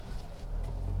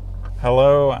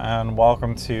Hello and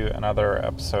welcome to another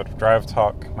episode of Drive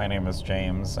Talk. My name is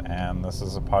James, and this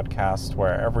is a podcast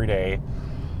where every day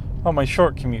on my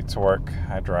short commute to work,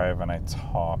 I drive and I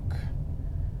talk.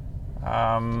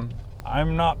 I'm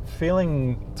not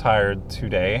feeling tired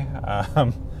today.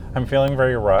 I'm feeling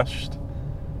very rushed.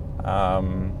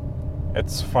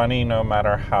 It's funny, no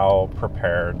matter how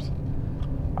prepared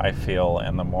I feel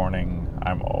in the morning,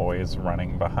 I'm always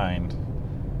running behind.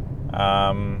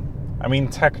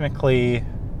 Technically,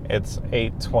 it's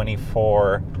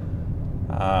 8:24.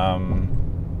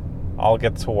 I'll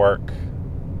get to work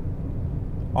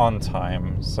on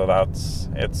time, so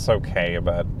it's okay,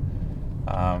 but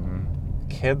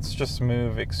kids just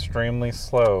move extremely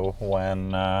slow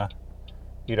when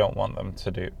you don't want them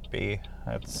to be.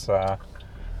 It's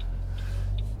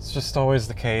just always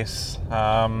the case.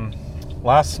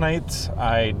 Last night,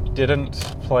 I didn't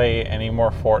play any more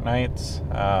Fortnite.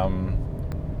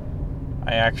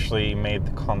 I actually made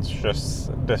the conscious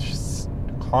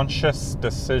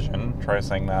decision, try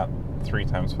saying that 3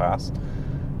 times fast,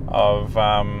 of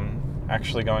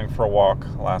actually going for a walk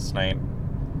last night.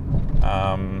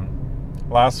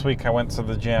 Last week I went to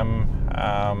the gym.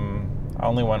 I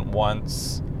only went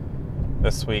once.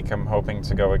 This week I'm hoping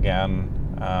to go again.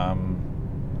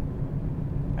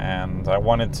 And I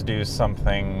wanted to do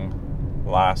something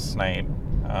last night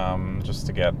just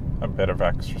to get a bit of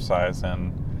exercise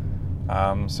in.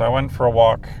 So I went for a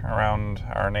walk around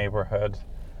our neighborhood,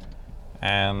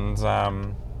 and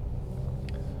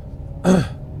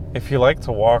if you like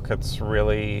to walk, it's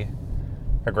really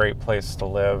a great place to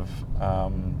live.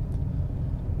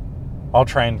 I'll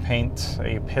try and paint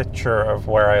a picture of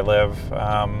where I live.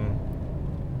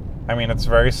 It's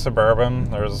very suburban.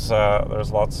 There's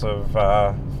lots of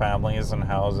families and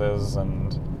houses,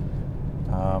 and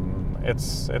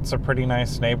it's a pretty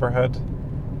nice neighborhood.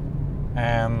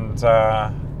 And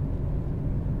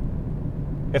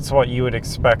it's what you would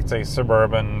expect a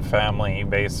suburban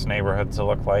family-based neighborhood to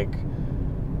look like.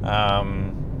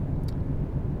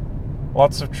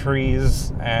 Lots of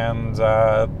trees, and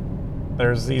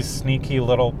there's these sneaky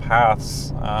little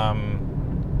paths off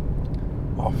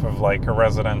of like a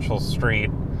residential street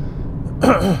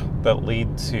that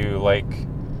lead to like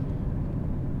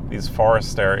these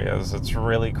forest areas. It's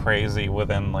really crazy.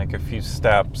 Within like a few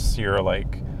steps, you're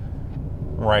like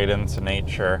right into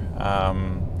nature.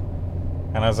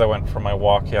 And as I went for my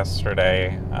walk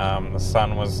yesterday, the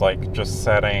sun was like just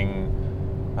setting.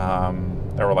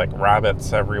 There were like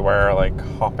rabbits everywhere, like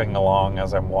hopping along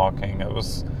as I'm walking. It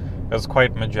was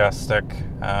quite majestic.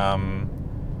 And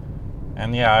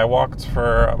yeah, I walked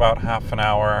for about half an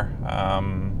hour,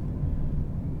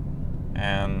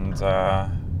 and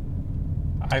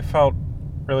I felt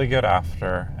really good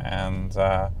after. And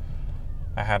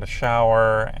I had a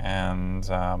shower, and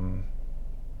it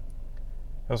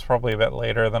was probably a bit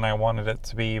later than I wanted it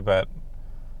to be, but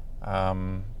I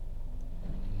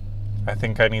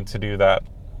think I need to do that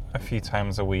a few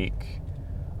times a week,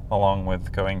 along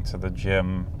with going to the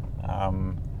gym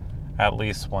at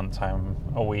least one time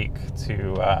a week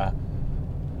to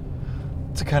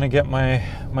kind of get my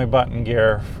butt in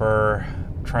gear for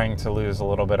trying to lose a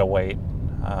little bit of weight.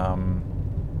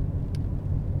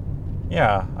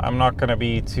 Yeah, I'm not going to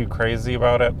be too crazy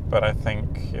about it, but I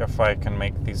think if I can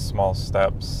make these small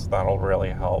steps, that'll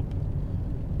really help.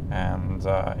 And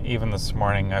even this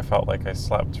morning, I felt like I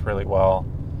slept really well.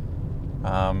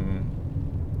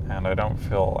 And I don't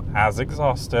feel as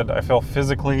exhausted. I feel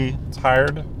physically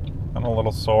tired and a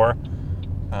little sore.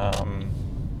 But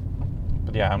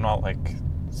yeah, I'm not like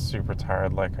super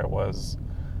tired like I was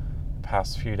the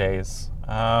past few days.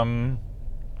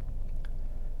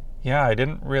 Yeah, I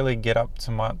didn't really get up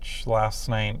to much last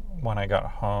night when I got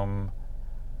home.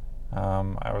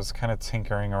 I was kind of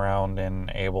tinkering around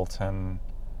in Ableton,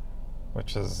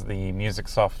 which is the music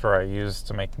software I use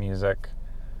to make music.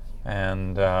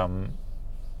 And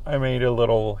I made a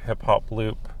little hip-hop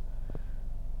loop.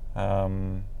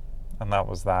 And that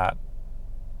was that.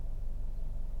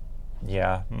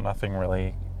 Yeah, nothing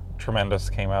really tremendous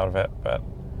came out of it, but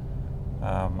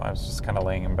I was just kind of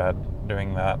laying in bed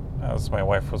doing that as my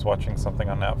wife was watching something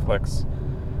on Netflix.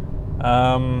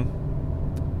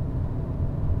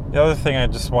 The other thing I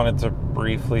just wanted to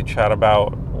briefly chat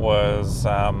about was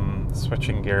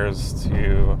switching gears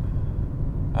to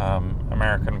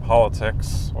American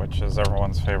politics, which is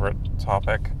everyone's favorite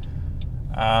topic.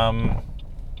 Yeah,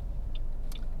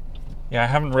 I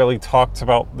haven't really talked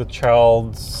about the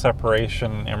child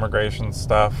separation, immigration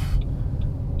stuff.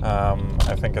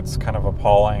 I think it's kind of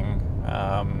appalling.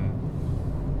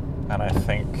 And I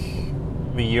think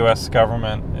the U.S.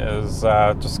 government is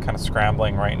just kind of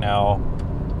scrambling right now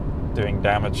doing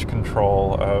damage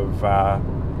control of a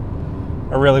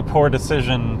really poor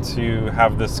decision to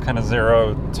have this kind of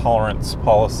zero tolerance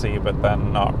policy, but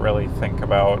then not really think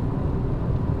about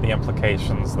the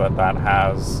implications that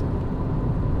has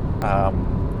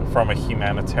from a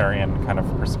humanitarian kind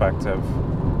of perspective.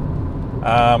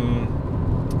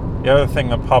 The other thing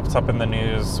that popped up in the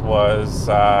news was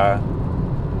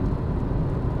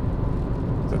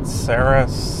Sarah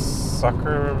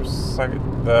Suckers,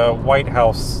 the White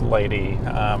House lady,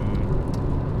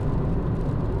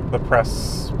 the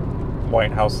press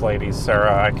White House lady,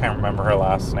 Sarah, I can't remember her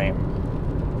last name,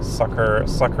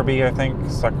 Suckerby, I think,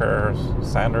 Sucker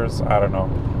Sanders, I don't know,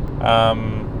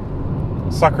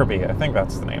 Suckerby, I think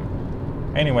that's the name.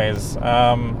 Anyways,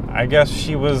 I guess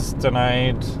she was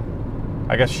denied,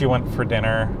 I guess she went for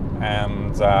dinner,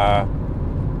 and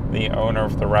the owner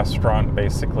of the restaurant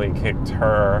basically kicked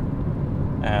her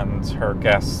and her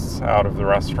guests out of the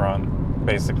restaurant,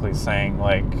 basically saying,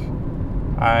 like,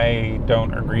 I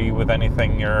don't agree with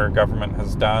anything your government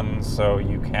has done, so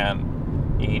you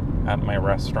can't eat at my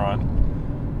restaurant.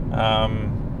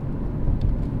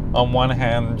 On one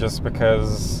hand, just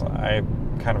because I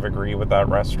kind of agree with that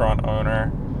restaurant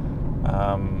owner,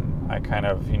 I kind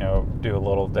of, do a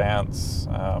little dance,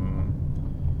 a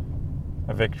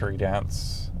victory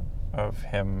dance of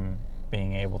him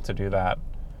being able to do that.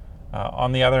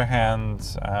 On the other hand,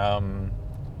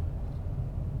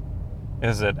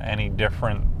 is it any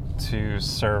different to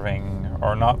serving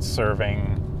or not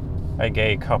serving a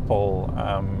gay couple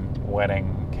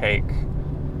wedding cake?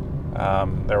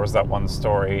 There was that one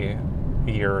story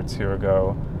a year or two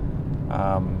ago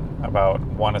about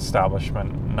one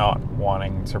establishment not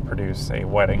wanting to produce a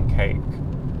wedding cake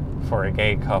for a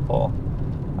gay couple.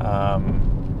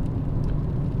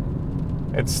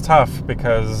 It's tough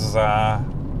because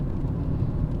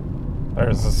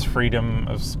there's this freedom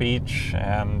of speech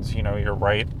and, your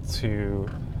right to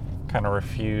kind of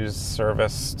refuse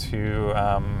service to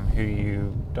who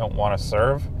you don't want to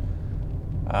serve.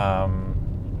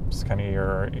 It's kind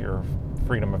of your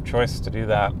freedom of choice to do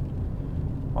that.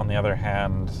 On the other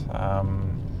hand,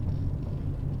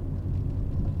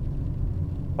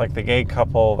 like the gay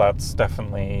couple, that's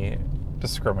definitely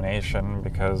discrimination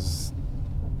because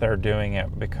they're doing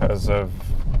it because of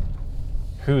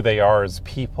who they are as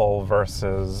people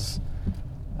versus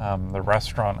the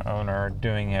restaurant owner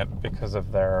doing it because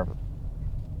of their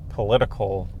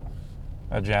political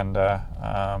agenda.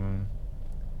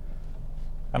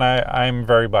 And I'm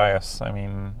very biased. I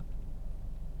mean,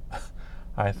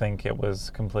 I think it was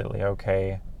completely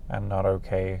okay and not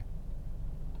okay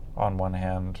on one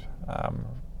hand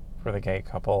for the gay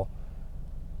couple,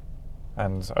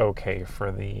 and okay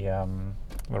for the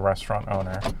restaurant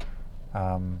owner.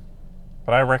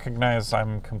 But I recognize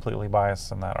I'm completely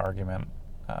biased in that argument.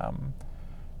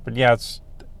 But yeah, it's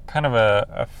kind of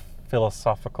a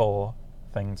philosophical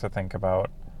thing to think about.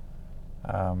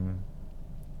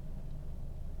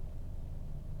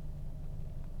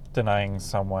 Denying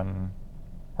someone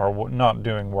or not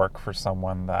doing work for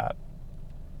someone that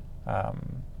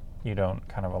you don't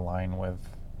kind of align with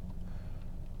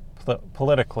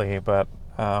politically, but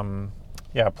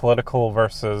political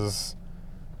versus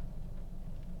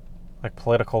like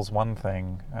political's one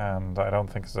thing, and I don't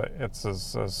think it's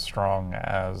as strong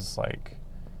as like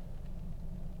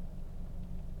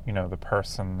the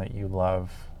person that you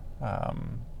love.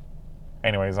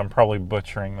 Anyways, I'm probably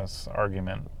butchering this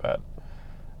argument, but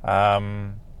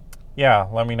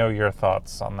let me know your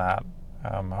thoughts on that.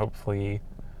 Hopefully,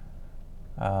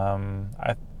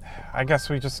 I guess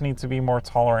we just need to be more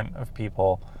tolerant of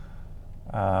people,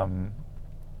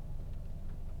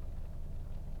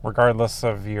 regardless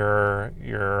of your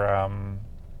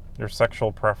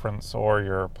sexual preference or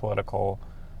your political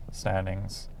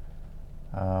standings.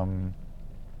 At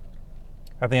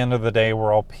the end of the day,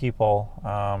 we're all people,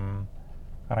 and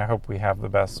I hope we have the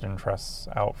best interests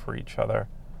out for each other.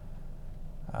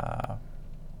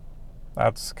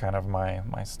 That's kind of my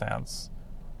stance.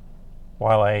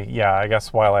 While I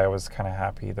was kind of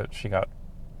happy that she got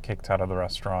kicked out of the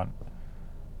restaurant,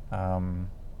 I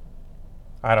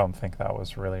don't think that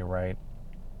was really right.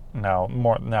 Now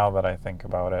that I think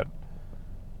about it,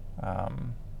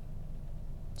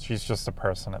 she's just a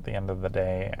person at the end of the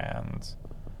day, and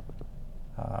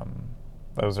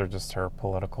those are just her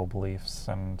political beliefs,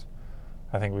 and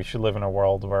I think we should live in a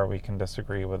world where we can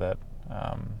disagree with it.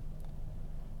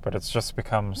 But it's just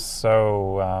become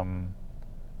so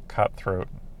cutthroat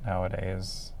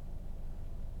nowadays,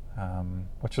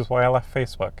 which is why I left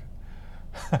Facebook.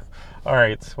 All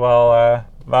right, well,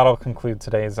 that'll conclude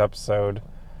today's episode.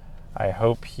 I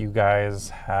hope you guys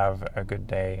have a good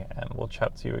day, and we'll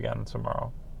chat to you again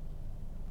tomorrow.